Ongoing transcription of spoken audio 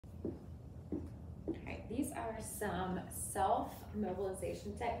are some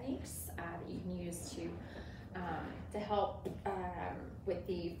self-mobilization techniques that you can use to help with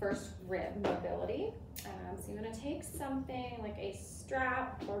the first rib mobility. So you want to take something like a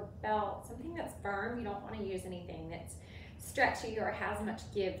strap or belt, something that's firm. You don't want to use anything that's stretchy or has much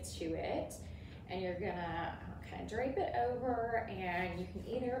give to it. And you're gonna kind of drape it over, and you can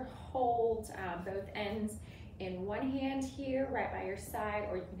either hold both ends in one hand here right by your side,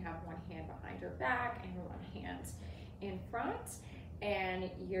 or you can have one hand behind your back and one hand in front. And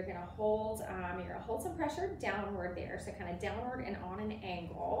you're gonna hold some pressure downward there, so kind of downward and on an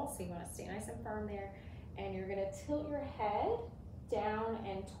angle. So you want to stay nice and firm there, and you're gonna tilt your head down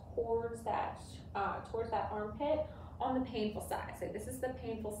and towards that armpit on the painful side. So this is the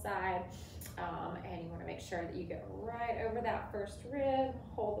painful side, and you want to make sure that you get right over that first rib,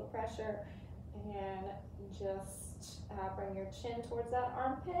 hold the pressure, and just bring your chin towards that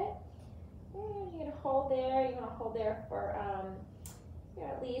armpit. And you're gonna hold there. You want to hold there for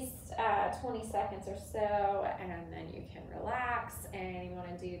at least 20 seconds or so, and then you can relax. And you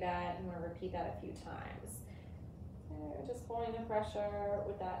want to do that. You want to repeat that a few times. Just holding the pressure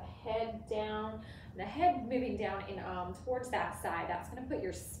with that head down. The head moving down in towards that side. That's going to put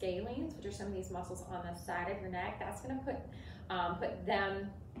your scalenes, which are some of these muscles on the side of your neck. That's going to put them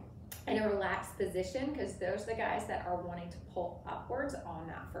in a relaxed position, because those are the guys that are wanting to pull upwards on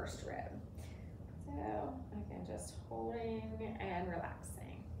that first rib. So again, just holding and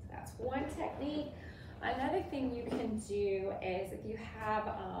relaxing. So that's one technique. Another thing you can do is, if you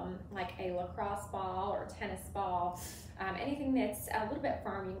have like a lacrosse ball or tennis ball, anything that's a little bit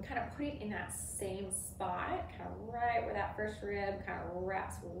firm, you can kind of put it in that same spot, kind of right where that first rib kind of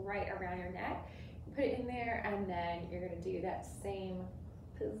wraps right around your neck. Put it in there, and then you're going to do that same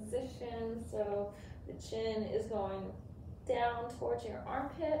position. So the chin is going down towards your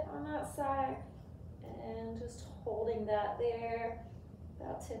armpit on that side, and just holding that there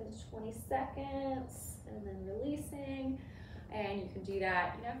about 10 to 20 seconds, and then releasing. And you can do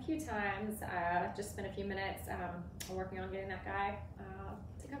that, a few times. Just spend a few minutes working on getting that guy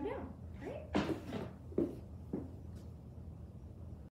to come down. All right.